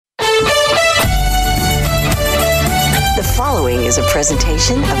following is a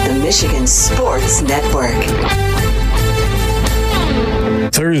presentation of the Michigan Sports Network.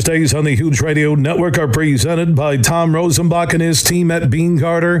 Thursdays on the Huge Radio Network are presented by Tom Rosenbach and his team at Beene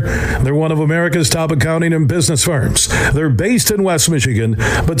Garter. They're one of America's top accounting and business firms. They're based in West Michigan,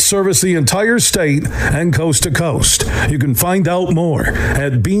 but service the entire state and coast to coast. You can find out more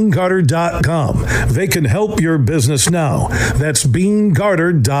at BeaneGarter.com. They can help your business now. That's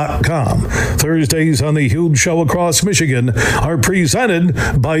BeaneGarter.com. Thursdays on the Huge Show across Michigan are presented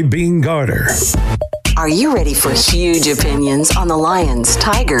by Beene Garter. Are you ready for huge opinions on the Lions,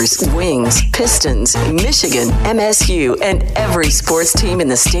 Tigers, Wings, Pistons, Michigan, MSU, and every sports team in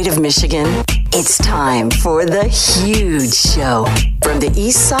the state of Michigan? It's time for The Huge Show. From the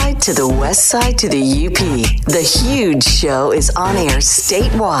east side to the west side to the UP, The Huge Show is on air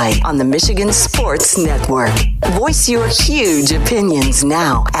statewide on the Michigan Sports Network. Voice your huge opinions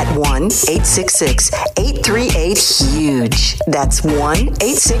now at 1-866-838-HUGE. That's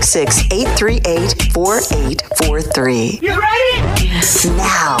 1-866-838-4843. You ready?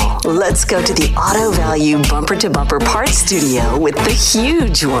 Now, let's go to the Auto Value Bumper to Bumper Parts Studio with the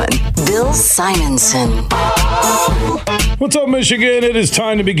huge one, Bill Simonson. What's up, Michigan? It is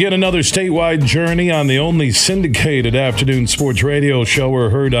time to begin another statewide journey on the only syndicated afternoon sports radio show. We're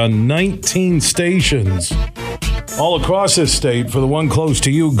heard on 19 stations all across this state. For the one close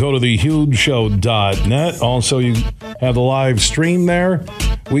to you, go to thehugeshow.net. Also, you have the live stream there.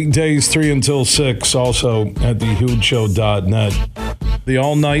 Weekdays 3 until 6, also at thehugeshow.net. The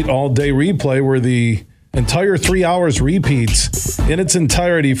all-night, all-day replay where the entire 3 hours repeats in its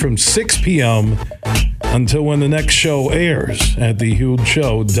entirety from 6 p.m. until when the next show airs at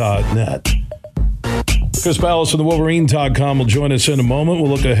thehugeshow.net. Chris Ballas from the Wolverine.com will join us in a moment.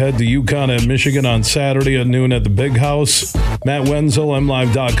 We'll look ahead to UConn and Michigan on Saturday at noon at the Big House. Matt Wenzel,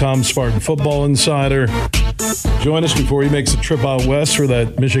 MLive.com, Spartan Football Insider. Join us before he makes a trip out west for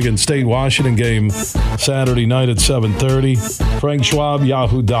that Michigan State-Washington game Saturday night at 7:30. Frank Schwab,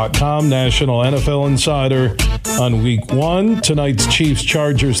 Yahoo.com, National NFL Insider on Week 1. Tonight's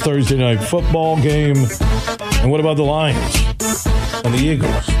Chiefs-Chargers Thursday night football game. And what about the Lions and the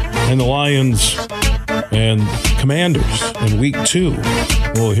Eagles and the Lions and Commanders in Week 2?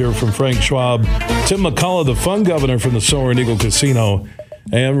 We'll hear from Frank Schwab. Tim McCullough, the fun governor from the Soaring Eagle Casino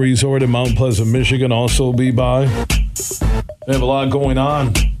and Resort in Mount Pleasant, Michigan, also will be by. They have a lot going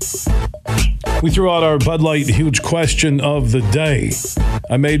on. We threw out our Bud Light huge question of the day.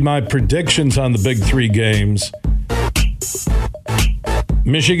 I made my predictions on the big 3 games.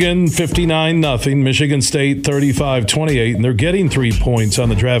 Michigan 59-0, Michigan State 35-28, and they're getting 3 points on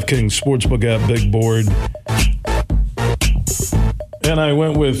the DraftKings Sportsbook app big board. And I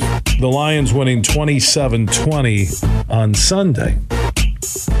went with the Lions winning 27-20 on Sunday.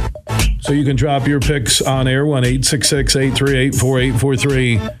 So you can drop your picks on air,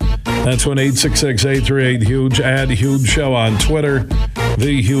 1-866-838-4843. That's 1-866-838-HUGE. Add Huge Show on Twitter,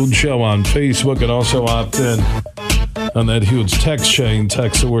 The Huge Show on Facebook, and also opt in on that huge text chain.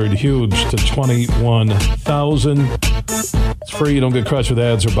 Text the word HUGE to 21,000. It's free. You don't get crushed with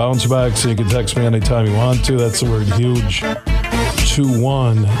ads or bounce backs, so you can text me anytime you want to. That's the word HUGE,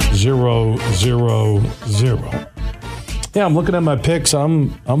 21000. Yeah, I'm looking at my picks.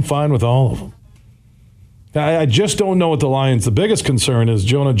 I'm fine with all of them. I just don't know what the Lions. The biggest concern is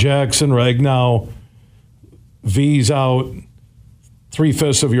Jonah Jackson, Ragnow, V's out.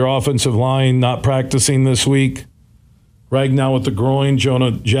 3/5 of your offensive line not practicing this week. Ragnow with the groin,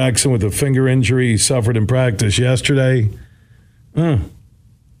 Jonah Jackson with a finger injury he suffered in practice yesterday.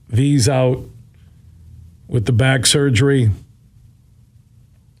 V's out with the back surgery.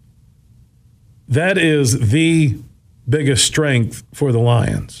 That is the biggest strength for the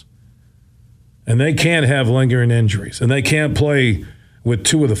Lions. And they can't have lingering injuries. And they can't play with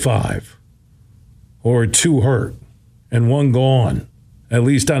 2 of the 5 or 2 hurt and 1 gone, at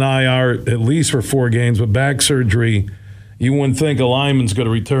least on IR, at least for 4 games. With back surgery, you wouldn't think a lineman's going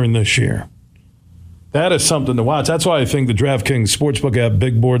to return this year. That is something to watch. That's why I think the DraftKings Sportsbook app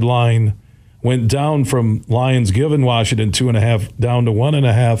big board line went down from Lions giving Washington 2.5 down to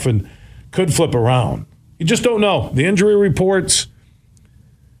 1.5 and could flip around. You just don't know. The injury reports,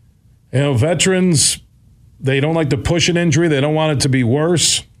 veterans, they don't like to push an injury. They don't want it to be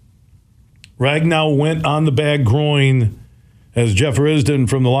worse. Ragnow went on the bad groin, as Jeff Risdon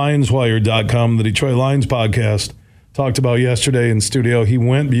from the LionsWire.com, the Detroit Lions podcast, talked about yesterday in studio. He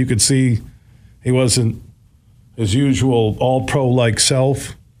went, but you could see he wasn't his usual all-pro-like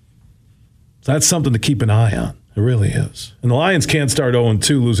self. That's something to keep an eye on. It really is. And the Lions can't start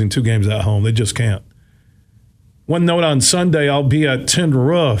 0-2 losing 2 games at home. They just can't. One note on Sunday, I'll be at Tin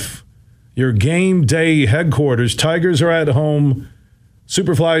Roof your game day headquarters. Tigers are at home.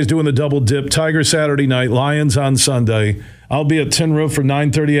 Superfly is doing the double dip. Tigers Saturday night, Lions on Sunday. I'll be at Tin Roof from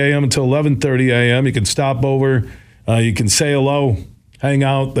 9:30 a.m. until 11:30 a.m. You can stop over. You can say hello, hang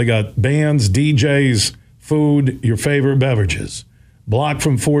out. They got bands, DJs, food, your favorite beverages. Block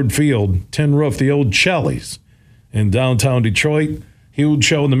from Ford Field, Tin Roof, the old Cheli's in downtown Detroit. Huge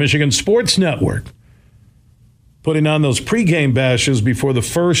show in the Michigan Sports Network. Putting on those pregame bashes before the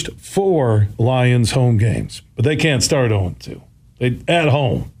first 4 Lions home games. But they can't start 0-2. At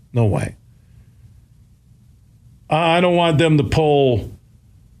home. No way. I don't want them to pull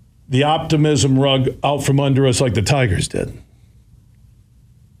the optimism rug out from under us like the Tigers did.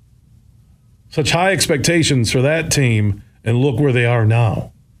 Such high expectations for that team, and look where they are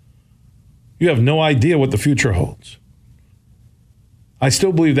now. You have no idea what the future holds. I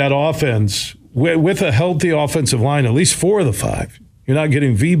still believe that offense, with a healthy offensive line, at least 4 of the 5, you're not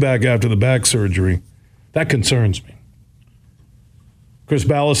getting V back after the back surgery. That concerns me. Chris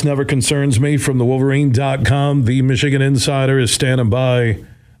Ballas never concerns me from the Wolverine.com. The Michigan Insider is standing by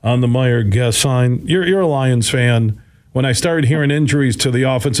on the Meyer guest line. You're a Lions fan. When I started hearing injuries to the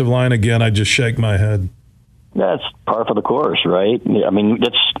offensive line again, I just shake my head. That's par for the course, right? I mean,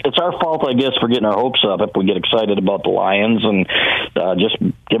 it's our fault, I guess, for getting our hopes up if we get excited about the Lions, and just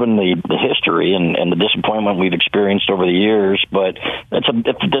given the history and the disappointment we've experienced over the years. But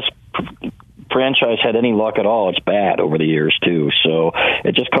if this franchise had any luck at all, it's bad over the years too. So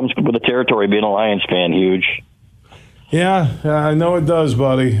it just comes with the territory being a Lions fan. Huge. Yeah, I know it does,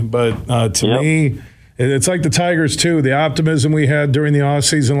 buddy. But to me, it's like the Tigers too. The optimism we had during the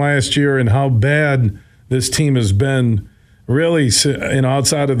offseason last year and how bad this team has been, really,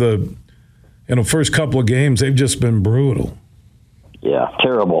 outside of the first couple of games, they've just been brutal. Yeah,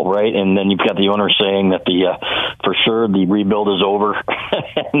 terrible, right? And then you've got the owner saying that for sure the rebuild is over,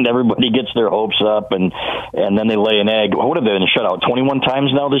 and everybody gets their hopes up, and then they lay an egg. What have they been shut out 21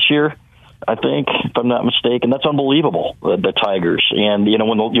 times now this year? I think, if I'm not mistaken. That's unbelievable, the Tigers. And,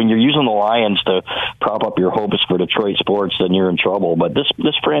 when you're using the Lions to prop up your hopes for Detroit sports, then you're in trouble. But this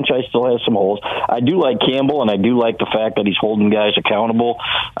franchise still has some holes. I do like Campbell, and I do like the fact that he's holding guys accountable.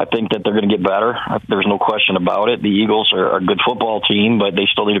 I think that they're going to get better. There's no question about it. The Eagles are a good football team, but they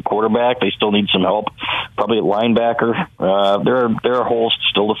still need a quarterback. They still need some help, probably at linebacker. There are holes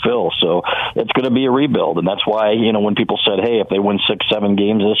still to fill. So it's going to be a rebuild. And that's why, when people said, hey, if they win 6-7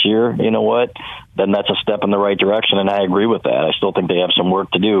 games this year, you know what, then that's a step in the right direction, and I agree with that. I still think they have some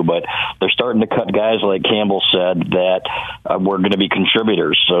work to do, but they're starting to cut guys, like Campbell said, that were going to be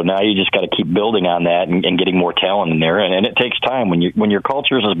contributors. So now you just got to keep building on that and getting more talent in there, and it takes time. When your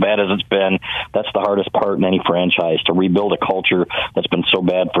culture is as bad as it's been, that's the hardest part in any franchise. To rebuild a culture that's been so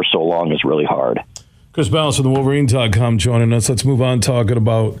bad for so long is really hard. Chris Ballas from the Wolverine.com joining us. Let's move on talking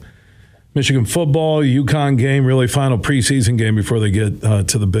about Michigan football, UConn game, really final preseason game before they get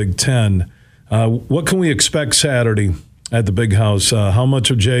to the Big Ten. What can we expect Saturday at the Big House? How much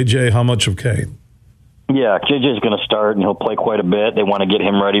of JJ, how much of Cade? Yeah, JJ's going to start, and he'll play quite a bit. They want to get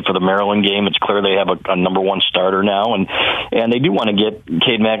him ready for the Maryland game. It's clear they have a number one starter now, and they do want to get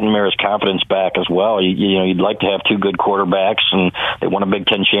Cade McNamara's confidence back as well. You'd like to have 2 good quarterbacks, and they won a Big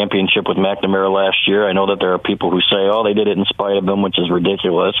Ten championship with McNamara last year. I know that there are people who say, oh, they did it in spite of him, which is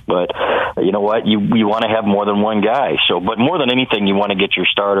ridiculous, but you know what? You want to have more than one guy. But more than anything, you want to get your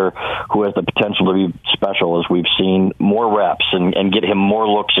starter who has the potential to be special, as we've seen, more reps and get him more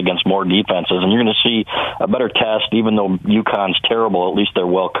looks against more defenses, and you're going to see a better test. Even though UConn's terrible, at least they're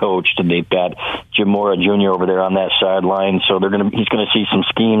well coached, and they've got Jim Mora Jr. over there on that sideline. So he's going to see some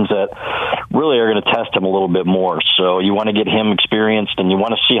schemes that really are going to test him a little bit more. So you want to get him experienced, and you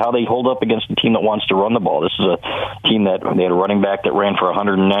want to see how they hold up against a team that wants to run the ball. This is a team that they had a running back that ran for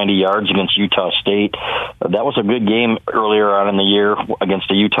 190 yards against Utah State. That was a good game earlier on in the year against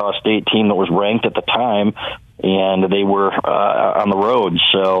a Utah State team that was ranked at the time, and they were on the road.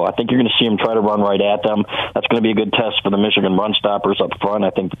 So I think you're going to see them try to run right at them. That's going to be a good test for the Michigan run stoppers up front. I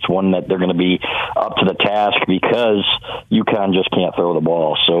think it's one that they're going to be up to the task because UConn just can't throw the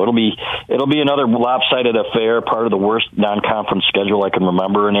ball. So it'll be another lopsided affair, part of the worst non-conference schedule I can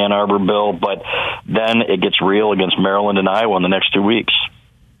remember in Ann Arbor, Bill. But then it gets real against Maryland and Iowa in the next 2 weeks.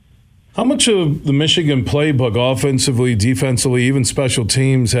 How much of the Michigan playbook, offensively, defensively, even special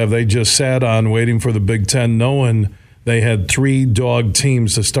teams, have they just sat on waiting for the Big Ten, knowing they had 3 dog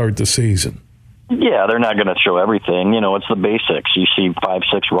teams to start the season? Yeah, they're not going to show everything. It's the basics. You see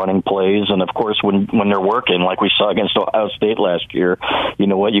 5-6 running plays, and of course, when they're working, like we saw against Ohio State last year, you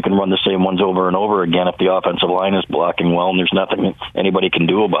know what? You can run the same ones over and over again if the offensive line is blocking well, and there's nothing anybody can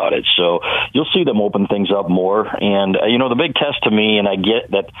do about it. So you'll see them open things up more. And the big test to me, and I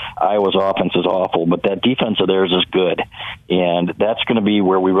get that Iowa's offense is awful, but that defense of theirs is good, and that's going to be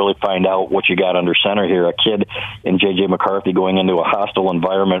where we really find out what you got under center here. A kid in J.J. McCarthy going into a hostile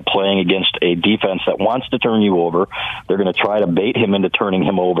environment, playing against a defense that wants to turn you over. They're going to try to bait him into turning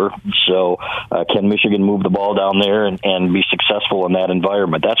him over. So can Michigan move the ball down there and be successful in that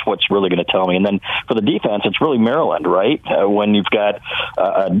environment? That's what's really going to tell me. And then for the defense, it's really Maryland, right? When you've got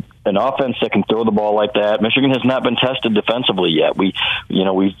an offense that can throw the ball like that, Michigan has not been tested defensively yet. We've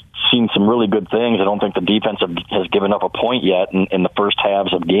seen some really good things. I don't think the defense has given up a point yet in the first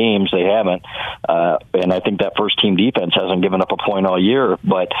halves of games. They haven't. And I think that first-team defense hasn't given up a point all year.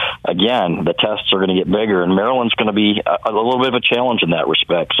 But, again, the tests are going to get bigger, and Maryland's going to be a little bit of a challenge in that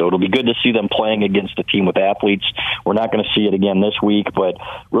respect. So it'll be good to see them playing against a team with athletes. We're not going to see it again this week, but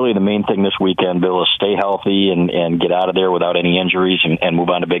really the main thing this weekend, Bill, is stay healthy and get out of there without any injuries and move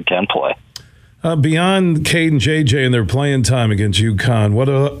on to Big Ten play. Beyond Cade and JJ and their playing time against UConn, what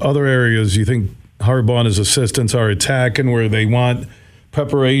other areas do you think Harbaugh and his assistants are attacking where they want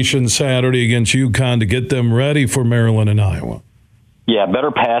preparation Saturday against UConn to get them ready for Maryland and Iowa? Yeah,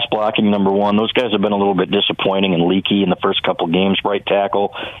 better pass blocking, number one. Those guys have been a little bit disappointing and leaky in the first couple of games. Right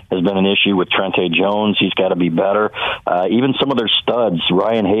tackle has been an issue with Trente Jones. He's got to be better. Even some of their studs,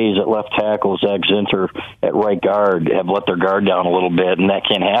 Ryan Hayes at left tackle, Zach Zinter at right guard, have let their guard down a little bit, and that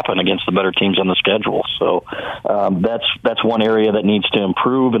can't happen against the better teams on the schedule. So that's one area that needs to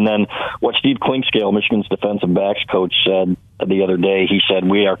improve. And then what Steve Klinkscale, Michigan's defensive backs coach, said the other day, he said,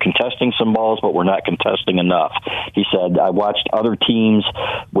 we are contesting some balls, but we're not contesting enough. He said, I watched other teams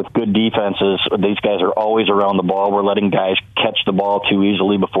with good defenses. These guys are always around the ball. We're letting guys catch the ball too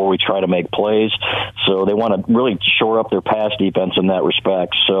easily before we try to make plays. So they want to really shore up their pass defense in that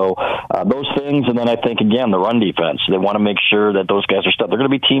respect. So those things, and then I think, again, the run defense. They want to make sure that those guys are stuck. They're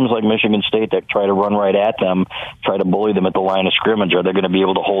going to be teams like Michigan State that try to run right at them, try to bully them at the line of scrimmage. Are they going to be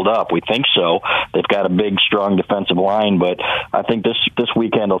able to hold up? We think so. They've got a big, strong defensive line, but I think this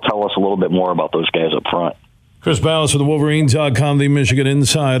weekend will tell us a little bit more about those guys up front. Chris Balas with the Wolverines.com, the Michigan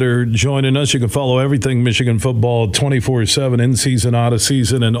Insider, joining us. You can follow everything Michigan football 24/7, in season, out of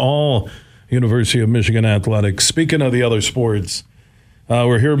season, and all University of Michigan athletics. Speaking of the other sports,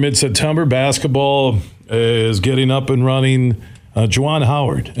 we're here mid-September. Basketball is getting up and running. Juwan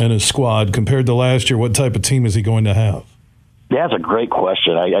Howard and his squad, compared to last year, what type of team is he going to have? Yeah, that's a great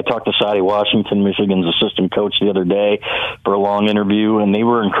question. I talked to Sadie Washington, Michigan's assistant coach, the other day for a long interview, and they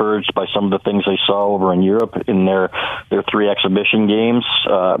were encouraged by some of the things they saw over in Europe in their 3 exhibition games.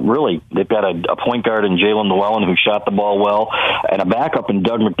 Really, they've got a point guard in Jalen Llewellyn who shot the ball well, and a backup in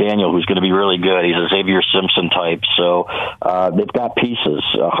Doug McDaniel who's going to be really good. He's a Xavier Simpson type. So they've got pieces.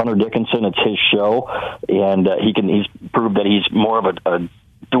 Hunter Dickinson, it's his show, and he's proved that he's more of a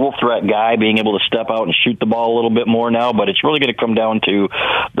dual threat guy, being able to step out and shoot the ball a little bit more now, but it's really going to come down to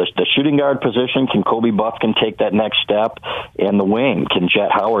the shooting guard position. Can Kobe Buffkin take that next step? And the wing, can Jet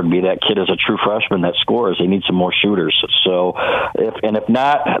Howard be that kid as a true freshman that scores? They need some more shooters. So if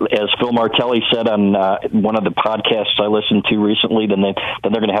not, as Phil Martelli said on one of the podcasts I listened to recently, then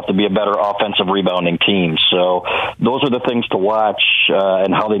they're going to have to be a better offensive rebounding team. So those are the things to watch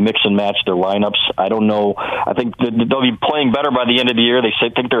and how they mix and match their lineups. I don't know. I think they'll be playing better by the end of the year. They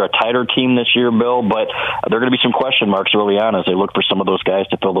think they're a tighter team this year, Bill, but there are going to be some question marks early on as they look for some of those guys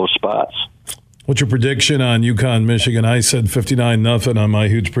to fill those spots. What's your prediction on UConn, Michigan? I said 59-0 on my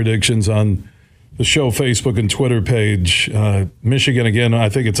huge predictions on the show Facebook and Twitter page. Michigan, again, I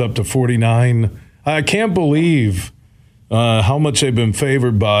think it's up to 49. I can't believe how much they've been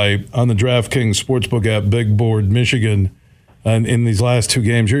favored by on the DraftKings Sportsbook app, Big Board, Michigan, in these last 2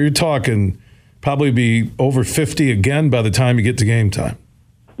 games. You're talking probably be over 50 again by the time you get to game time.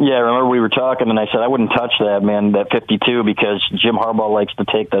 Yeah, I remember we were talking, and I said I wouldn't touch that, man, that 52, because Jim Harbaugh likes to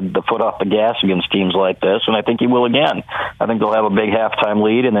take the foot off the gas against teams like this, and I think he will again. I think they'll have a big halftime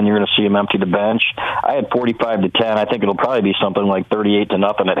lead, and then you're going to see him empty the bench. I had 45-10. I think it'll probably be something like 38-0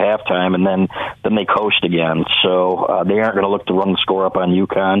 at halftime, and then they coast again. So they aren't going to look to run the score up on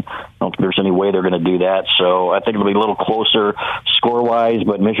UConn. I don't think there's any way they're going to do that. So I think it'll be a little closer score-wise,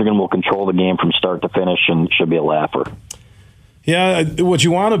 but Michigan will control the game from start to finish and should be a laugher. Yeah, what you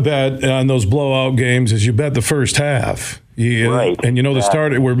want to bet on those blowout games is you bet the first half. Right. And the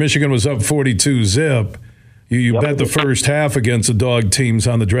start where Michigan was up 42-0, you bet the first half against the dog teams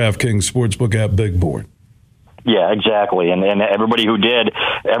on the DraftKings Sportsbook app Big Board. Yeah, exactly. And everybody who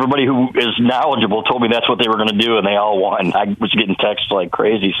is knowledgeable told me that's what they were going to do, and they all won. I was getting texts like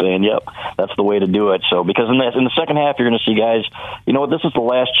crazy saying, yep, that's the way to do it. So because in the second half, you're going to see guys, you know what, this is the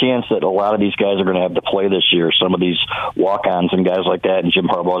last chance that a lot of these guys are going to have to play this year. Some of these walk-ons and guys like that, and Jim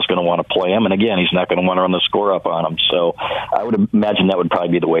Harbaugh is going to want to play them. And again, he's not going to want to run the score up on them. So I would imagine that would probably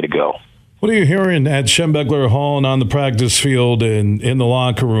be the way to go. What are you hearing at Schembechler Hall and on the practice field and in the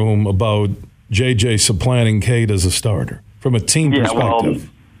locker room about JJ supplanting Cade as a starter from a team perspective?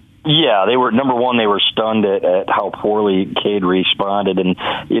 Yeah, they were number one. They were stunned at how poorly Cade responded, and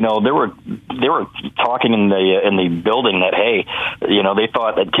you know they were talking in the building that hey, you know they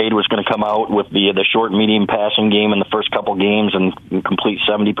thought that Cade was going to come out with the short medium passing game in the first couple games and complete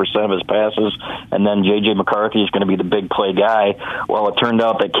 70% of his passes, and then JJ McCarthy is going to be the big play guy. Well, it turned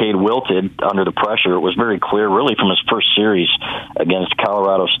out that Cade wilted under the pressure. It was very clear, really, from his first series against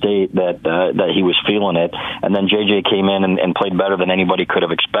Colorado State that he was feeling it, and then JJ came in and played better than anybody could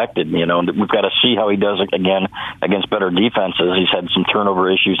have expected. You know, we've got to see how he does again against better defenses. He's had some turnover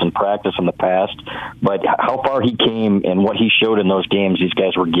issues in practice in the past, but how far he came and what he showed in those games, these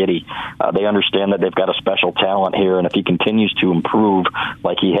guys were giddy. They understand that they've got a special talent here, and if he continues to improve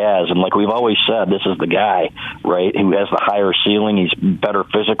like he has, and like we've always said, this is the guy, right, who has the higher ceiling. He's better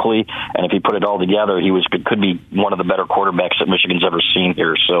physically, and if he put it all together, could be one of the better quarterbacks that Michigan's ever seen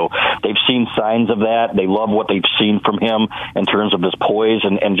here. So they've seen signs of that. They love what they've seen from him in terms of his poise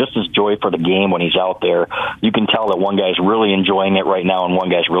and just his joy for the game when he's out there. You can tell that one guy's really enjoying it right now and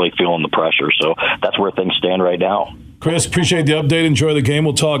one guy's really feeling the pressure. So that's where things stand right now. Chris, appreciate the update. Enjoy the game.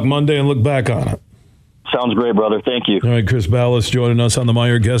 We'll talk Monday and look back on it. Sounds great, brother. Thank you. All right, Chris Balas joining us on the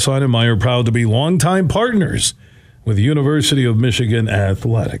Meijer guest line, and Meijer proud to be longtime partners with University of Michigan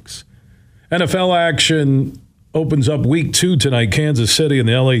Athletics. NFL action opens up week 2 tonight, Kansas City and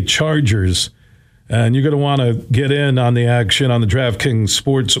the LA Chargers. And you're going to want to get in on the action on the DraftKings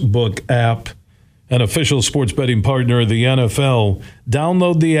Sportsbook app, an official sports betting partner of the NFL.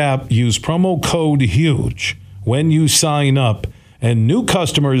 Download the app, use promo code HUGE when you sign up. And new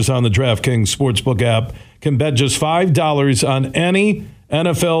customers on the DraftKings Sportsbook app can bet just $5 on any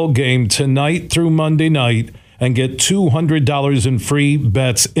NFL game tonight through Monday night and get $200 in free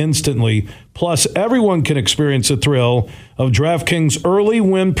bets instantly. Plus, everyone can experience the thrill of DraftKings early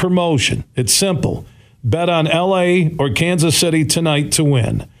win promotion. It's simple. Bet on LA or Kansas City tonight to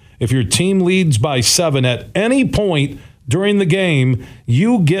win. If your team leads by 7 at any point during the game,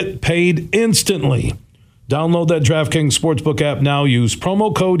 you get paid instantly. Download that DraftKings Sportsbook app now. Use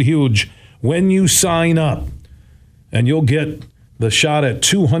promo code HUGE when you sign up. And you'll get the shot at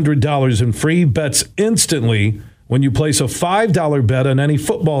 $200 in free bets instantly when you place a $5 bet on any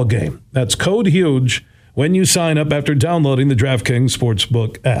football game. That's code HUGE when you sign up after downloading the DraftKings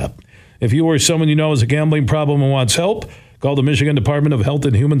Sportsbook app. If you or someone you know has a gambling problem and wants help, call the Michigan Department of Health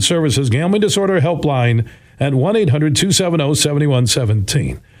and Human Services Gambling Disorder Helpline at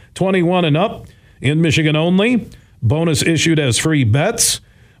 1-800-270-7117. 21 and up, in Michigan only. Bonus issued as free bets.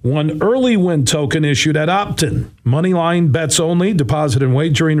 1 early win token issued at Optin. Moneyline bets only. Deposit and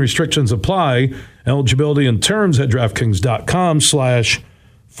wagering restrictions apply. Eligibility and terms at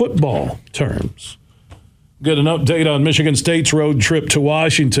DraftKings.com/football terms. Get an update on Michigan State's road trip to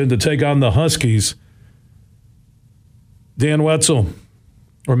Washington to take on the Huskies. Dan Wetzel,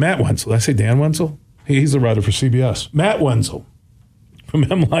 or Matt Wenzel. Did I say Dan Wenzel? He's the writer for CBS. Matt Wenzel from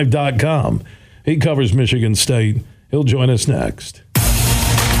MLive.com. He covers Michigan State. He'll join us next.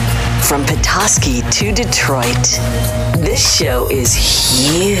 From Petoskey to Detroit, this show is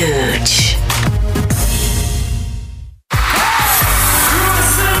huge.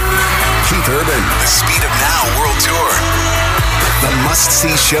 Keith Urban, the Speed of Now World Tour. The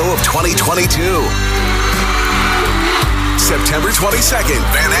must-see show of 2022. September 22nd,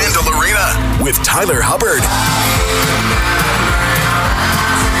 Van Andel Arena with Tyler Hubbard.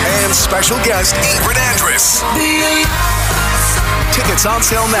 And special guest Ingrid Andress. Tickets on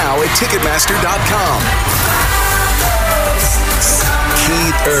sale now at Ticketmaster.com.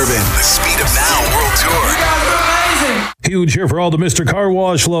 Keith Urban, the Speed of Now World Tour. Huge here for all the Mr. Car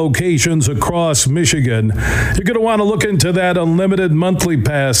Wash locations across Michigan. You're going to want to look into that unlimited monthly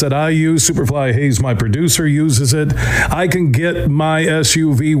pass that I use. Superfly Hayes, my producer, uses it. I can get my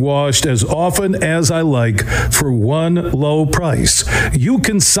SUV washed as often as I like for one low price. You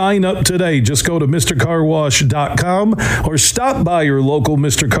can sign up today. Just go to MrCarWash.com or stop by your local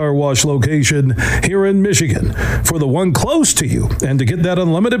Mr. Car Wash location here in Michigan for the one close to you. And to get that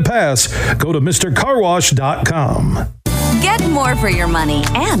unlimited pass, go to MrCarWash.com. Get more for your money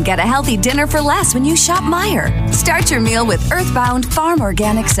and get a healthy dinner for less when you shop Meijer. Start your meal with Earthbound Farm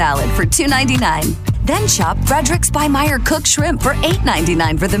Organic Salad for $2.99. Then shop Frederick's by Meyer cooked shrimp for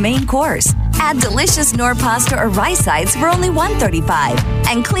 $8.99 for the main course. Add delicious Knorr pasta or rice sides for only $1.35.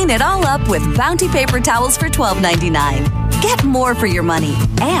 And clean it all up with Bounty paper towels for $12.99. Get more for your money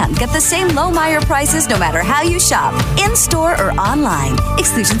and get the same low Meyer prices no matter how you shop, in-store or online.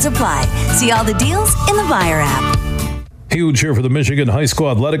 Exclusions apply. See all the deals in the Meyer app. Huge here for the Michigan High School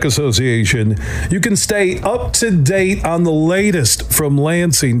Athletic Association. You can stay up to date on the latest from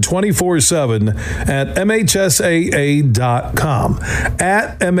Lansing 24/7 at MHSAA.com,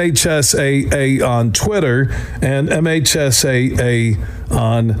 at MHSAA on Twitter, and MHSAA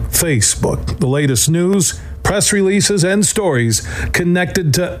on Facebook. The latest news, press releases, and stories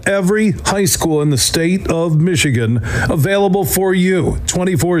connected to every high school in the state of Michigan, available for you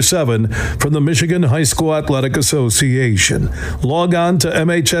 24/7 from the Michigan High School Athletic Association. Log on to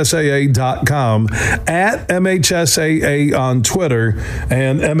MHSAA.com, at MHSAA on Twitter,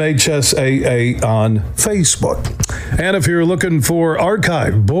 and MHSAA on Facebook. And if you're looking for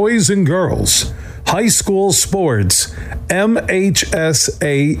archive boys and girls high school sports,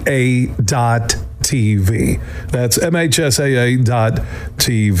 MHSAA.TV. That's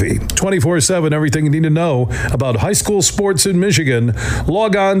MHSAA.TV. 24/7, everything you need to know about high school sports in Michigan.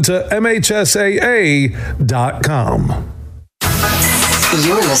 Log on to MHSAA.com.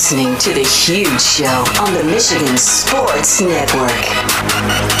 You're listening to The Huge Show on the Michigan Sports Network.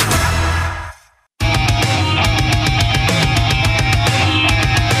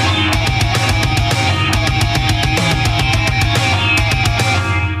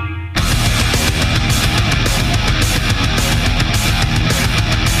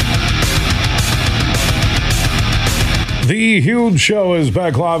 The Huge Show is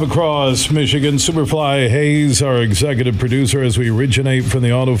back live across Michigan. Superfly Hayes, our executive producer, as we originate from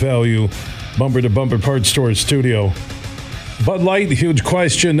the Auto Value Bumper to Bumper Parts Store studio. Bud Light, the huge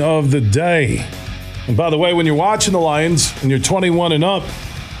question of the day. And by the way, when you're watching the Lions and you're 21 and up,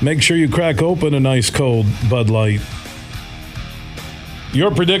 make sure you crack open a nice cold Bud Light.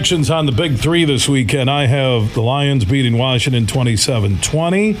 Your predictions on the Big Three this weekend. I have the Lions beating Washington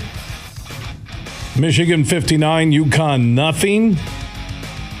 27-20. Michigan 59, UConn nothing.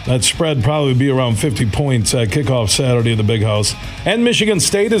 That spread probably be around 50 points at kickoff Saturday at the Big House. And Michigan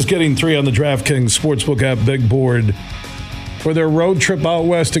State is getting 3 on the DraftKings Sportsbook app Big Board for their road trip out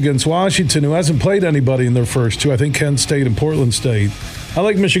west against Washington, who hasn't played anybody in their first 2. I think Kent State and Portland State. I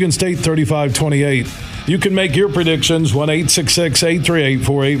like Michigan State 35-28. You can make your predictions,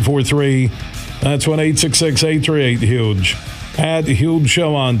 1-866-838-4843. That's 1-866-838-HUGE. At The Huge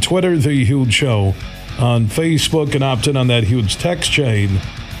Show on Twitter, The Huge Show on Facebook, and opt in on that huge text chain.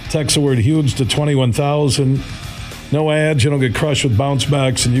 Text the word HUGE to 21,000. No ads, you don't get crushed with bounce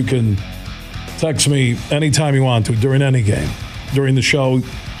backs, and you can text me anytime you want to during any game. During the show,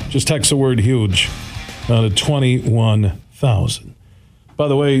 just text the word HUGE to 21,000. By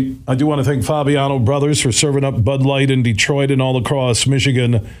the way, I do want to thank Fabiano Brothers for serving up Bud Light in Detroit and all across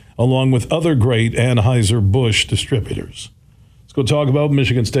Michigan, along with other great Anheuser-Busch distributors. Let's go talk about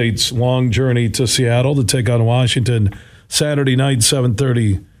Michigan State's long journey to Seattle to take on Washington Saturday night,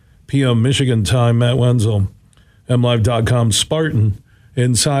 7:30 p.m. Michigan time. Matt Wenzel, MLive.com Spartan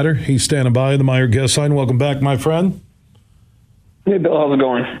Insider. He's standing by the Meyer guest line. Welcome back, my friend. Hey, Bill. How's it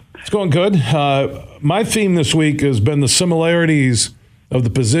going? It's going good. My theme this week has been the similarities of the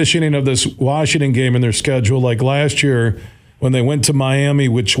positioning of this Washington game in their schedule, like last year when they went to Miami,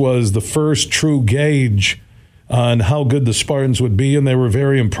 which was the first true gauge on how good the Spartans would be, and they were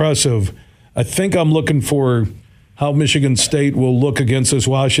very impressive. I think I'm looking for how Michigan State will look against this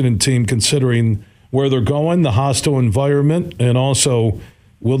Washington team, considering where they're going, the hostile environment, and also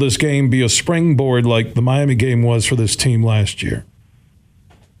will this game be a springboard like the Miami game was for this team last year?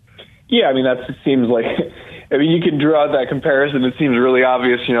 Yeah, I mean, that seems like, I mean, you can draw that comparison. It seems really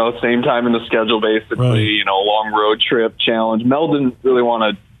obvious, same time in the schedule, basically, right. Long road trip challenge. Mel didn't really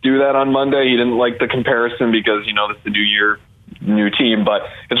want to do that on Monday. He didn't like the comparison because, this is the new year, new team, but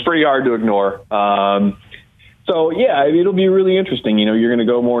it's pretty hard to ignore. It'll be really interesting. You're going to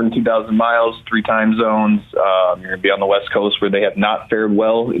go more than 2,000 miles, 3 time zones. You're going to be on the West Coast where they have not fared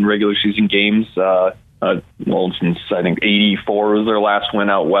well in regular season games. Since I think 84 was their last win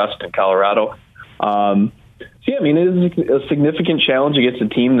out west in Colorado. It is a significant challenge against a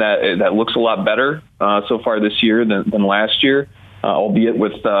team that looks a lot better so far this year than last year. Albeit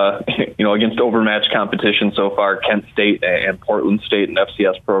with, against overmatched competition so far, Kent State and Portland State and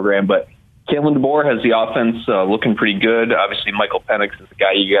FCS program. But Kalen DeBoer has the offense looking pretty good. Obviously, Michael Penix is the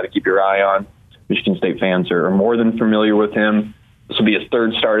guy you got to keep your eye on. Michigan State fans are more than familiar with him. This will be his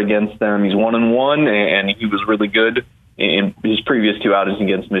 3rd start against them. He's 1-1, and he was really good in his previous 2 outings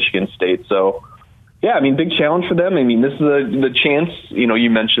against Michigan State. So Yeah, I mean, big challenge for them. I mean, this is the chance. You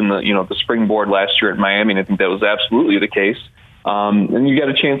mentioned the springboard last year at Miami, and I think that was absolutely the case. And you got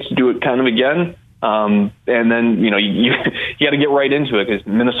a chance to do it kind of again. And then, you got to get right into it because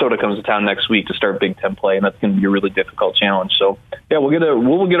Minnesota comes to town next week to start Big Ten play, and that's going to be a really difficult challenge. So, yeah,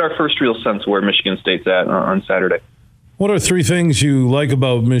 we'll get our first real sense of where Michigan State's at on Saturday. What are 3 things you like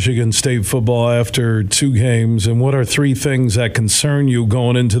about Michigan State football after 2 games, and what are 3 things that concern you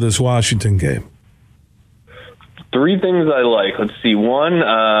going into this Washington game? 3 things I like. Let's see. One,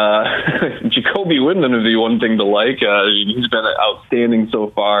 Jacoby Windman would be one thing to like. He's been outstanding so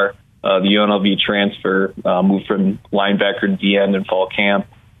far. The UNLV transfer moved from linebacker to D-end in fall camp.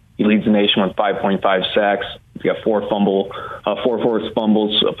 He leads the nation with 5.5 sacks. He's got 4 forced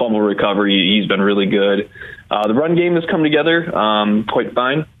fumbles, a fumble recovery. He's been really good. The run game has come together quite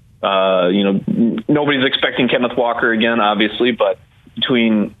fine. Nobody's expecting Kenneth Walker again, obviously, but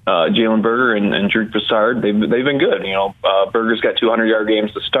between Jalen Berger and Drake Broussard, they've been good. Berger's got 200-yard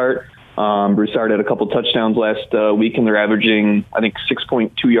games to start. Broussard had a couple touchdowns last week, and they're averaging, I think,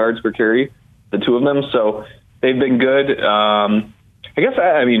 6.2 yards per carry, the 2 of them. So they've been good.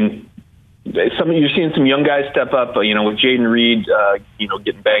 You're seeing some young guys step up. With Jaden Reed,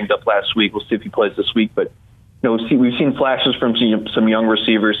 getting banged up last week. We'll see if he plays this week. But we've seen flashes from some young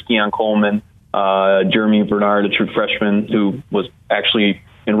receivers, Keon Coleman, Jeremy Bernard, a true freshman who was actually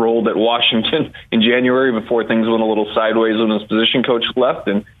enrolled at Washington in January before things went a little sideways when his position coach left,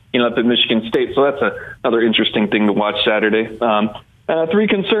 and up at Michigan State. So that's another interesting thing to watch Saturday. 3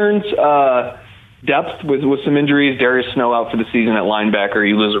 concerns. Depth with some injuries. Darius Snow out for the season at linebacker.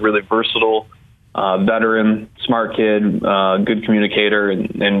 He was a really versatile veteran, smart kid, good communicator,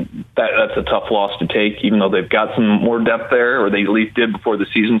 and that's a tough loss to take, even though they've got some more depth there, or they at least did before the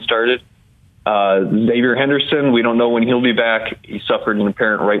season started. Xavier Henderson, we don't know when he'll be back. He suffered an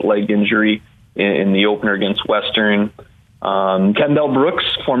apparent right leg injury in the opener against Western. Kendall Brooks,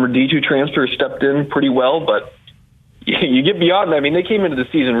 former D2 transfer, stepped in pretty well, but you get beyond that. I mean, they came into the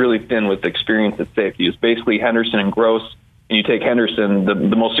season really thin with experience at safety. It's basically Henderson and Gross, and you take Henderson,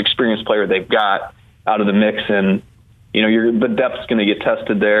 the most experienced player they've got, out of the mix, and the depth's going to get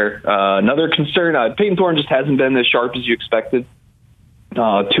tested there. Another concern, Peyton Thorne just hasn't been as sharp as you expected. 2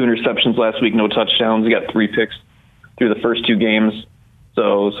 interceptions last week, no touchdowns. He got 3 picks through the first 2 games,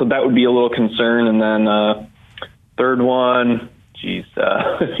 so that would be a little concern. And then third one,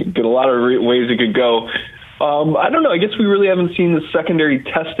 got a lot of ways it could go. I don't know. I guess we really haven't seen the secondary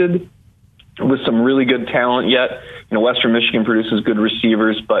tested with some really good talent yet. Western Michigan produces good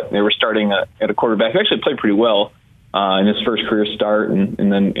receivers, but they were starting at a quarterback who actually played pretty well in his first career start.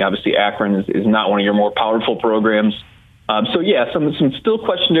 And then obviously Akron is not one of your more powerful programs. Some still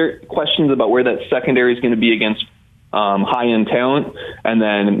questions about where that secondary is going to be against high-end talent. And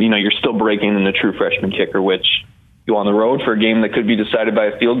then, you're still breaking in the true freshman kicker, which you on the road for a game that could be decided by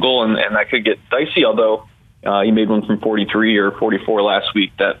a field goal, and that could get dicey, although he made one from 43 or 44 last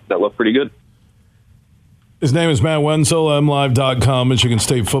week that looked pretty good. His name is Matt Wenzel, MLive.com, Michigan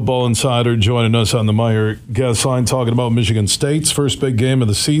State football insider, joining us on the Meijer guest line, talking about Michigan State's first big game of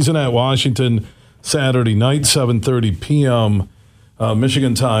the season at Washington Saturday night, 7:30 p.m.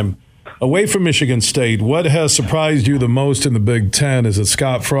 Michigan time. Away from Michigan State, what has surprised you the most in the Big Ten? Is it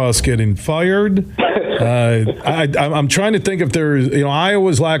Scott Frost getting fired? I'm trying to think if there's,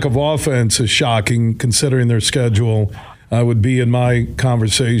 Iowa's lack of offense is shocking considering their schedule. Would be in my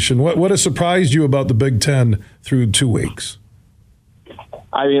conversation. What has surprised you about the Big Ten through 2 weeks?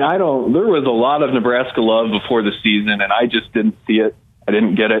 I mean, there was a lot of Nebraska love before the season, and I just didn't see it. I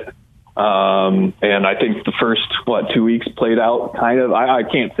didn't get it. And I think the first, 2 weeks played out kind of, I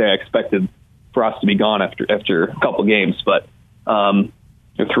can't say I expected Frost to be gone after a couple games, but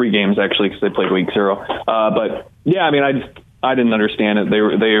 3 games actually, because they played week 0. But yeah, I mean, I didn't understand it. They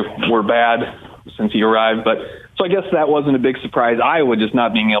were bad since he arrived, but so I guess that wasn't a big surprise. Iowa just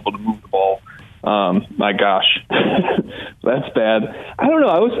not being able to move the ball. My gosh, that's bad. I don't know.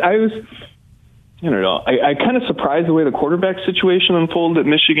 I don't know. I kind of surprised the way the quarterback situation unfolded at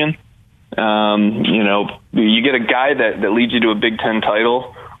Michigan. You get a guy that leads you to a Big Ten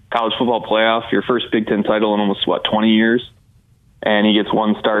title, college football playoff, your first Big Ten title in almost 20 years, and he gets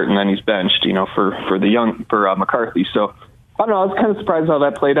 1 start and then he's benched. For McCarthy. So I don't know. I was kind of surprised how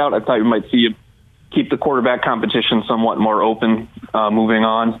that played out. I thought you might see you keep the quarterback competition somewhat more open, moving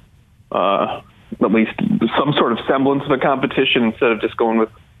on. At least some sort of semblance of a competition instead of just going with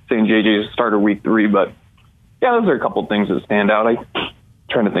saying JJ's starter week 3. But yeah, those are a couple of things that stand out. I'm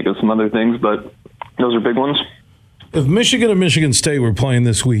trying to think of some other things, but those are big ones. If Michigan and Michigan State were playing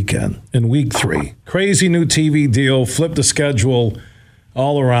this weekend in week 3, crazy new TV deal, flip the schedule,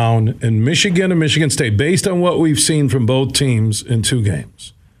 all around, and Michigan and Michigan State, based on what we've seen from both teams in 2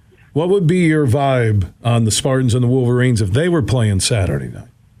 games, what would be your vibe on the Spartans and the Wolverines if they were playing Saturday night?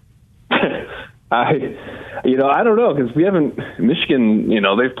 I don't know, because we haven't – Michigan,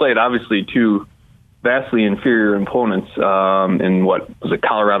 they've played obviously 2 vastly inferior opponents in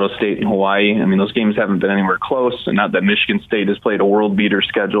Colorado State and Hawaii. I mean, those games haven't been anywhere close, and not that Michigan State has played a world beater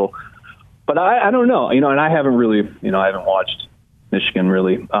schedule. But I don't know, and I haven't really, I haven't watched Michigan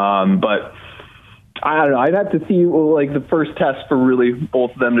really. But I don't know. I'd have to see the first test for really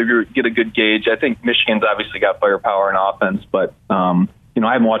both of them to get a good gauge. I think Michigan's obviously got firepower and offense, but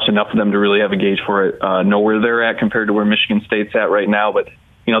I haven't watched enough of them to really have a gauge for it. Know where they're at compared to where Michigan State's at right now. But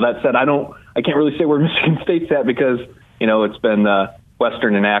that said, I can't really say where Michigan State's at because it's been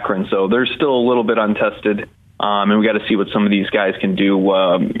Western and Akron, so they're still a little bit untested. And we got to see what some of these guys can do.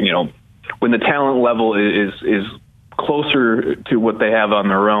 When the talent level is closer to what they have on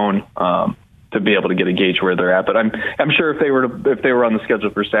their own, to be able to get a gauge where they're at. But I'm sure if they were on the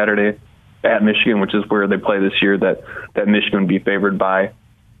schedule for Saturday at Michigan, which is where they play this year, that Michigan would be favored by,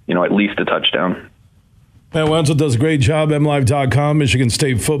 at least a touchdown. Matt Wenzel does a great job. MLive.com, Michigan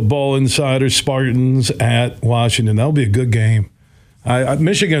State football insider, Spartans at Washington. That'll be a good game.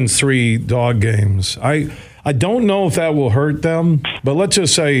 Michigan's 3 dog games. I don't know if that will hurt them, but let's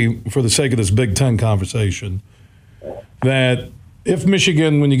just say, for the sake of this Big Ten conversation, that if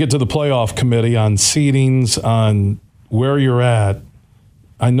Michigan, when you get to the playoff committee on seedings, on where you're at,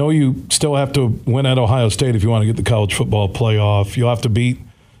 I know you still have to win at Ohio State if you want to get the college football playoff. You'll have to beat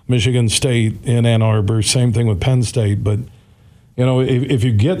Michigan State in Ann Arbor. Same thing with Penn State. But, if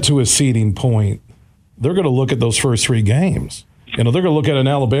you get to a seeding point, they're going to look at those first 3 games. They're going to look at an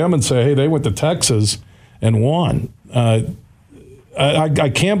Alabama and say, hey, they went to Texas and won. I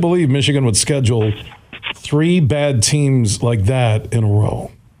can't believe Michigan would schedule 3 bad teams like that in a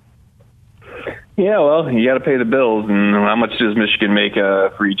row. Yeah, well, you got to pay the bills, and how much does Michigan make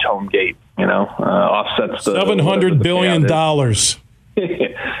for each home gate? Offsets the $700 billion.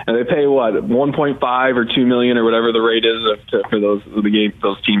 And they pay what, 1.5 or 2 million or whatever the rate is for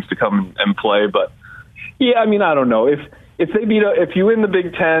those teams to come and play. But yeah, I mean, I don't know if you win the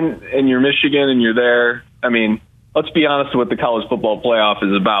Big Ten and you're Michigan and you're there. I mean, let's be honest with what the college football playoff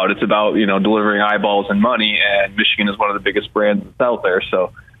is about. It's about delivering eyeballs and money, and Michigan is one of the biggest brands that's out there.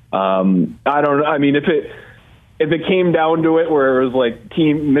 So I don't know. I mean, if it came down to it, where it was like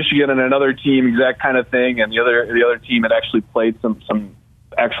Team Michigan and another team, exact kind of thing, and the other team had actually played some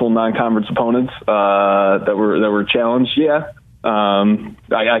actual non-conference opponents that were challenged, yeah,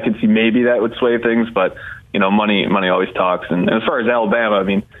 I could see maybe that would sway things, but money always talks. And as far as Alabama, I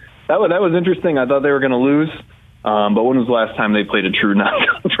mean, that was interesting. I thought they were going to lose, but when was the last time they played a true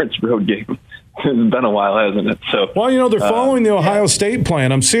non-conference road game? It's been a while, hasn't it? So, well, they're following the Ohio State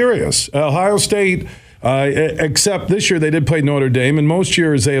plan. I'm serious. Ohio State. Except this year they did play Notre Dame, and most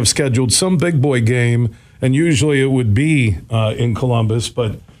years they have scheduled some big boy game, and usually it would be in Columbus.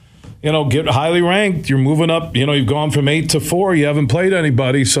 But, get highly ranked. You're moving up. You've gone from 8 to 4. You haven't played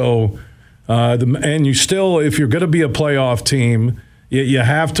anybody. So, and you still, if you're going to be a playoff team, you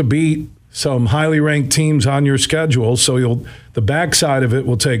have to beat some highly ranked teams on your schedule. So the backside of it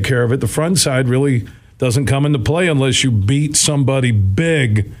will take care of it. The front side really doesn't come into play unless you beat somebody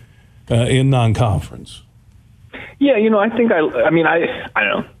big in non-conference. Yeah, I think I don't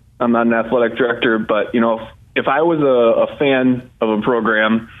know. I'm not an athletic director, but if I was a fan of a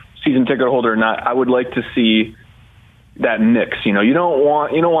program, season ticket holder or not, I would like to see that mix. You don't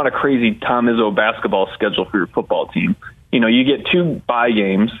want a crazy Tom Izzo basketball schedule for your football team. You get 2 bye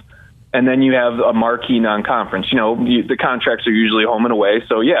games, and then you have a marquee non-conference. The contracts are usually home and away,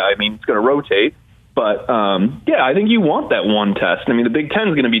 so yeah, I mean it's going to rotate. But yeah, I think you want that one test. I mean, the Big Ten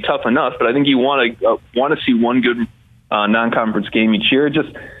is going to be tough enough, but I think you want to see one good non-conference game each year. Just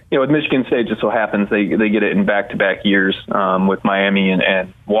with Michigan State, just so happens they get it in back-to-back years with Miami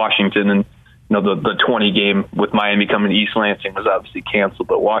and Washington, and the 20 game with Miami coming to East Lansing was obviously canceled,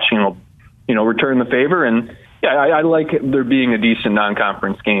 but Washington will return the favor. And yeah, I like there being a decent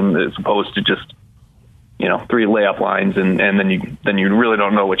non-conference game as opposed to just 3 layup lines and then you really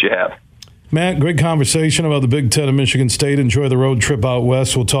don't know what you have. Matt, great conversation about the Big Ten of Michigan State. Enjoy the road trip out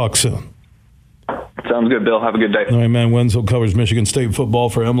west. We'll talk soon. Sounds good, Bill. Have a good day. All right, Matt Wenzel covers Michigan State football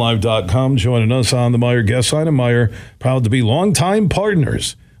for MLive.com. Joining us on the Meijer guest line. And Meijer, proud to be longtime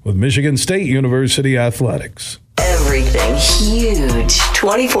partners with Michigan State University Athletics. Everything huge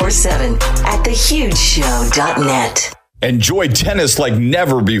 24/7 at thehugeshow.net. Enjoy tennis like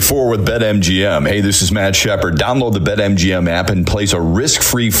never before with BetMGM. Hey, this is Matt Shepard. Download the BetMGM app and place a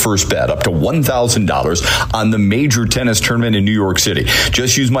risk-free first bet up to $1,000 on the major tennis tournament in New York City.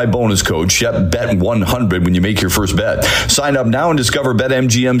 Just use my bonus code ShepBet100 when you make your first bet. Sign up now and discover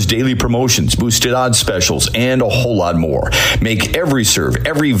BetMGM's daily promotions, boosted odds specials, and a whole lot more. Make every serve,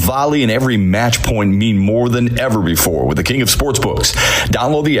 every volley, and every match point mean more than ever before with the king of sportsbooks.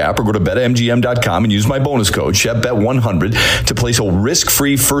 Download the app or go to BetMGM.com and use my bonus code ShepBet100 to place a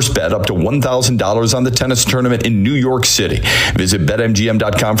risk-free first bet up to $1,000 on the tennis tournament in New York City. Visit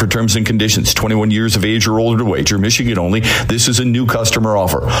BetMGM.com for terms and conditions. 21 years of age or older to wager. Michigan only. This is a new customer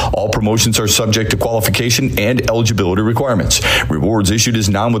offer. All promotions are subject to qualification and eligibility requirements. Rewards issued as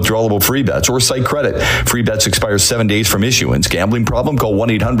non-withdrawable free bets or site credit. Free bets expire 7 days from issuance. Gambling problem? Call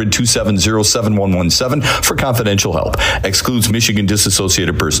 1-800-270-7117 for confidential help. Excludes Michigan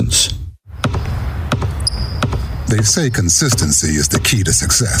disassociated persons. They say consistency is the key to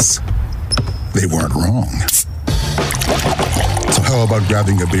success. They weren't wrong. So how about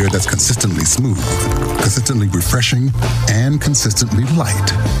grabbing a beer that's consistently smooth, consistently refreshing, and consistently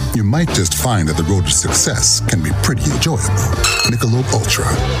light? You might just find that the road to success can be pretty enjoyable. Michelob Ultra,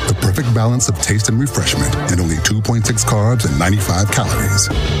 the perfect balance of taste and refreshment, and only 2.6 carbs and 95 calories.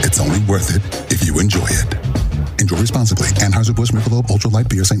 It's only worth it if you enjoy it. Enjoy responsibly. Anheuser-Busch Michelob Ultra Light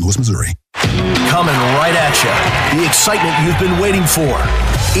Beer, St. Louis, Missouri. Coming right at you. The excitement you've been waiting for.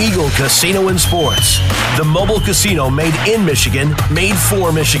 Eagle Casino and Sports. The mobile casino made in Michigan, made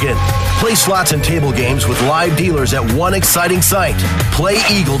for Michigan. Play slots and table games with live dealers at one exciting site.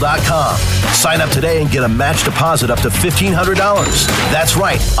 PlayEagle.com. Sign up today and get a match deposit up to $1,500. That's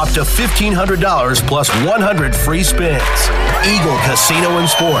right, up to $1,500 plus 100 free spins. Eagle Casino and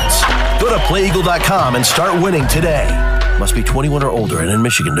Sports. Go to PlayEagle.com and start winning today. Must be 21 or older and in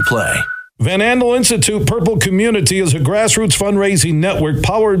Michigan to play. Van Andel Institute Purple Community is a grassroots fundraising network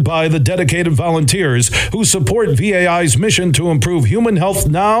powered by the dedicated volunteers who support VAI's mission to improve human health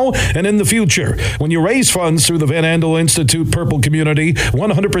now and in the future. When you raise funds through the Van Andel Institute Purple Community,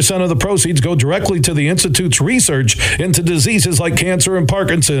 100% of the proceeds go directly to the Institute's research into diseases like cancer and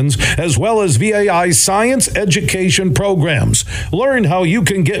Parkinson's, as well as VAI's science education programs. Learn how you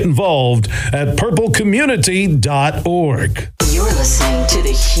can get involved at purplecommunity.org. You're listening to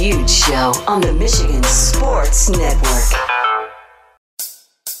The Huge Show on the Michigan Sports Network.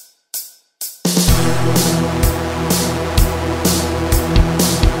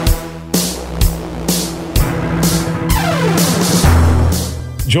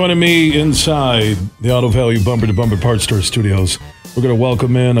 Joining me inside the Auto Value Bumper to Bumper Parts Store studios, we're going to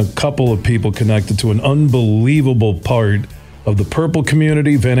welcome in a couple of people connected to an unbelievable part of the Purple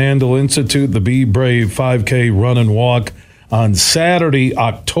Community, Van Andel Institute, the Be Brave 5K Run and Walk on Saturday,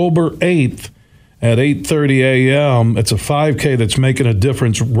 October 8th at 8:30 a.m. It's a 5K that's making a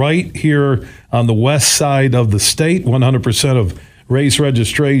difference right here on the west side of the state. 100% of race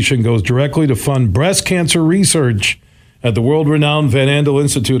registration goes directly to fund breast cancer research at the world-renowned Van Andel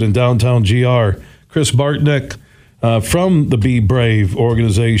Institute in downtown GR. Chris Bartnick from the Be Brave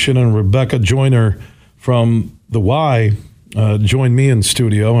organization and Rebecca Joyner from the Y joined me in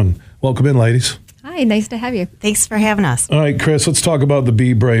studio. And welcome in, ladies. Hi, nice to have you. Thanks for having us. All right, Chris, let's talk about the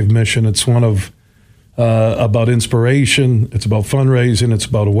Be Brave mission. It's one of about inspiration. It's about fundraising. It's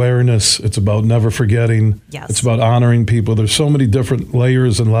about awareness. It's about never forgetting. Yes. It's about honoring people. There's so many different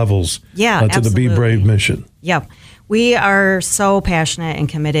layers and levels to absolutely. the Be Brave mission. Yep. We are so passionate and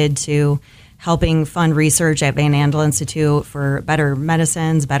committed to helping fund research at Van Andel Institute for better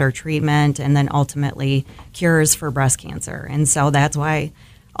medicines, better treatment, and then ultimately cures for breast cancer. And so that's why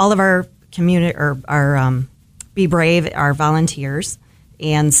all of our community or our Be Brave are volunteers.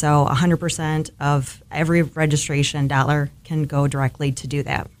 And so 100% of every registration dollar can go directly to do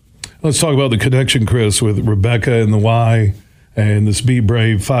that. Let's talk about the connection, Chris, with Rebecca and the Y and this Be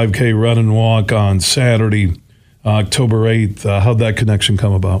Brave 5K Run and Walk on Saturday, October 8th. How'd that connection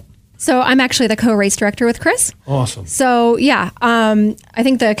come about? So I'm actually the co-race director with Chris. Awesome. So I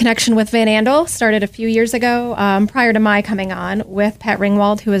think the connection with Van Andel started a few years ago, prior to my coming on with Pat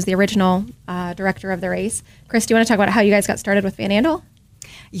Ringwald, who was the original director of the race. Chris, do you want to talk about how you guys got started with Van Andel?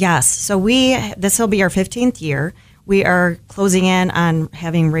 Yes. So this will be our 15th year. We are closing in on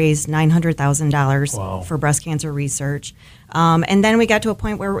having raised $900,000 for breast cancer research. And then we got to a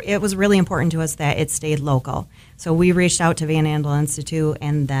point where it was really important to us that it stayed local. So we reached out to Van Andel Institute,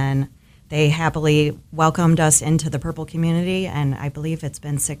 and then they happily welcomed us into the Purple Community, and I believe it's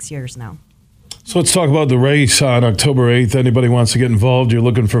been 6 years now. So let's talk about the race on October 8th. Anybody wants to get involved, you're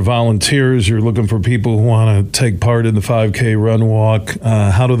looking for volunteers, you're looking for people who want to take part in the 5K run walk.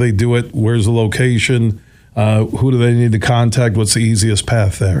 How do they do it? Where's the location? who do they need to contact? What's the easiest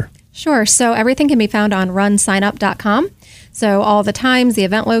path there? Sure. So everything can be found on runsignup.com. So all the times, the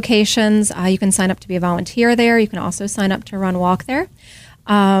event locations, you can sign up to be a volunteer there. You can also sign up to run walk there.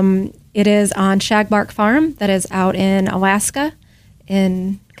 It is on Shagbark Farm that is out in Alaska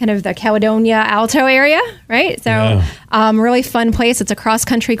in kind of the Caledonia Alto area, right? So really fun place. It's a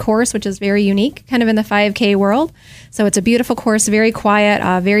cross-country course, which is very unique kind of in the 5K world. So it's a beautiful course, very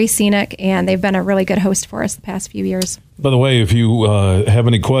quiet, very scenic, and they've been a really good host for us the past few years. By the way, if you have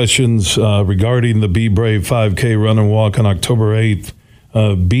any questions regarding the Be Brave 5K Run and Walk on October 8th,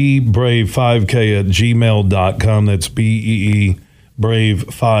 bebrave5k@gmail.com. That's BEE Brave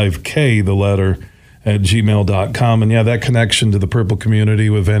 5K, the letter, at gmail.com. And that connection to the Purple community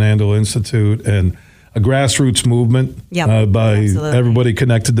with Van Andel Institute and a grassroots movement by everybody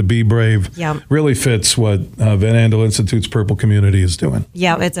connected to Be Brave really fits what Van Andel Institute's Purple community is doing.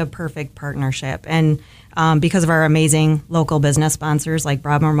 Yeah, it's a perfect partnership. And because of our amazing local business sponsors like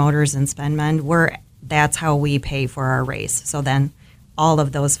Broadmoor Motors and SpendMend, that's how we pay for our race. So then all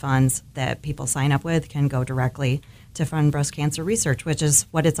of those funds that people sign up with can go directly to fund breast cancer research, which is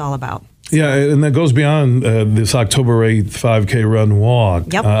what it's all about. Yeah, and that goes beyond this October 8th 5K Run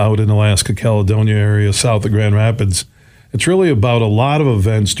Walk out in Alaska, Caledonia area, south of Grand Rapids. It's really about a lot of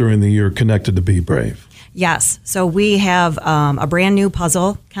events during the year connected to Be Brave. Yes. So we have a brand new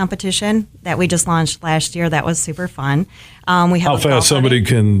puzzle competition that we just launched last year. That was super fun. We have how fast somebody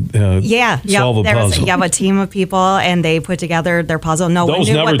can solve a puzzle. You have a team of people, and they put together their puzzle. Those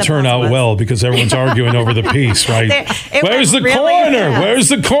never turn out well because everyone's arguing over the piece, right? Where's the corner? Where's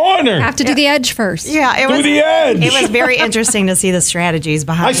the corner? Have to do the edge first. Yeah, do the edge. It was very interesting to see the strategies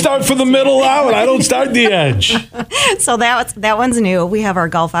behind. I start from the middle out. I don't start the edge. So that one's new. We have our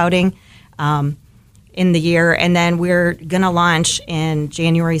golf outing in the year, and then we're going to launch in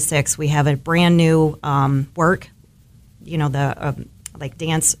January 6th. We have a brand new work, the like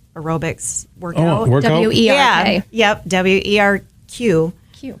dance aerobics workout. WERK. Yeah, yep, WERQ.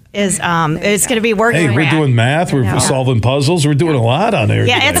 Is it's going to be working. Hey, we're doing math. We're solving puzzles. We're doing a lot on there.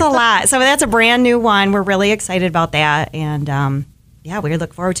 Yeah, it's a lot. So that's a brand new one. We're really excited about that, and we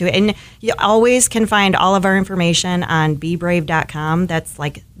look forward to it. And you always can find all of our information on bebrave.com. That's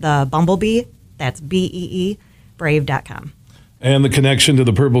like the bumblebee. That's BEE brave.com. And the connection to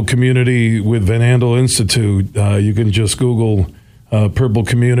the Purple community with Van Andel Institute. You can just Google Purple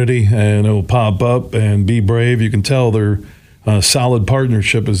community and it'll pop up. And Be Brave, you can tell their solid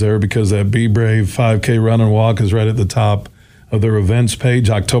partnership is there because that Be Brave 5K Run and Walk is right at the top of their events page.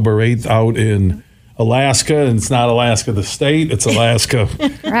 October 8th out in Alaska, and it's not Alaska the state, it's Alaska,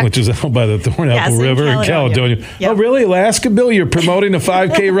 which is out by the Thornapple River in Caledonia. Yep. Oh, really? Alaska, Bill? You're promoting a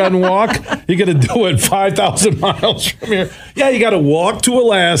 5K run and walk? You got to do it 5,000 miles from here. Yeah, you got to walk to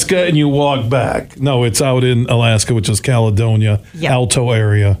Alaska and you walk back. No, it's out in Alaska, which is Caledonia, Alto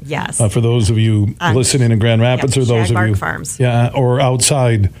area. Yes. For those of you listening in Grand Rapids or those Shagbark of you Farms. or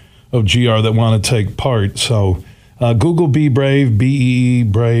outside of GR that want to take part. So Google Be Brave, BEE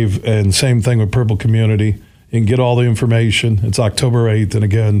Brave, and same thing with Purple Community. You can get all the information. It's October 8th, and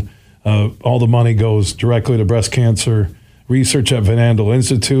again, all the money goes directly to breast cancer research at Van Andel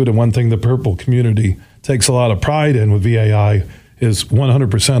Institute. And one thing the Purple Community takes a lot of pride in with VAI is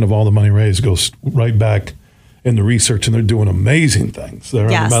 100% of all the money raised goes right back in the research, and they're doing amazing things. They're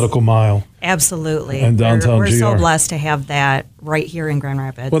on the medical mile. Absolutely. And downtown we're GR. So blessed to have that right here in Grand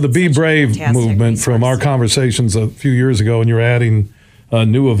Rapids. Well, the Be Brave movement from our conversations a few years ago, and you're adding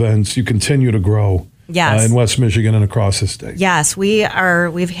new events, you continue to grow in West Michigan and across the state. Yes, we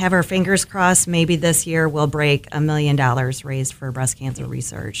have our fingers crossed. Maybe this year we'll break $1 million raised for breast cancer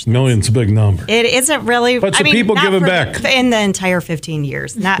research. Million's a big number. It isn't really. But people giving back in the entire 15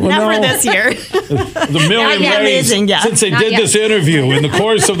 years, not for this year. The million raised since they did this interview in the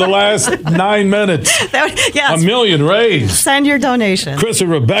course of the last 9 minutes. $1 million raised. Send your donation. Chris and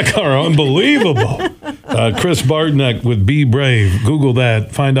Rebecca are unbelievable. Chris Bartneck with Be Brave. Google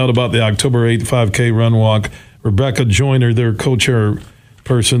that. Find out about the October 8th 5K Run Walk. Rebecca Joyner, they're co-chair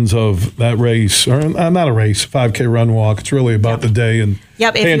persons of that race, or not a race, 5K Run Walk. It's really about the day. And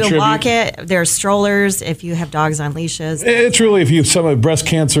if you walk it, there's strollers. If you have dogs on leashes. It's really if some breast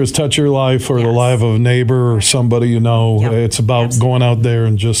cancer has touched your life or the life of a neighbor or somebody you know. It's about going out there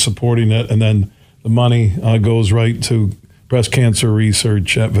and just supporting it. And then the money goes right to breast cancer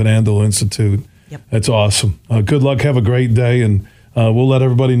research at Van Andel Institute. That's awesome. Good luck. Have a great day. And we'll let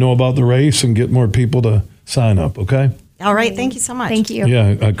everybody know about the race and get more people to sign up, okay? All right. Thank you so much. Thank you.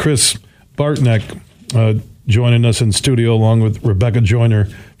 Yeah, Chris Bartneck joining us in studio along with Rebecca Joyner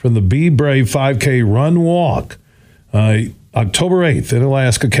from the Be Brave 5K Run Walk. October 8th in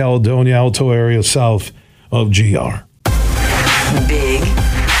Alaska, Caledonia, Alto area, south of GR. Big,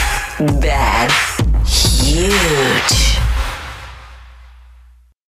 bad, huge.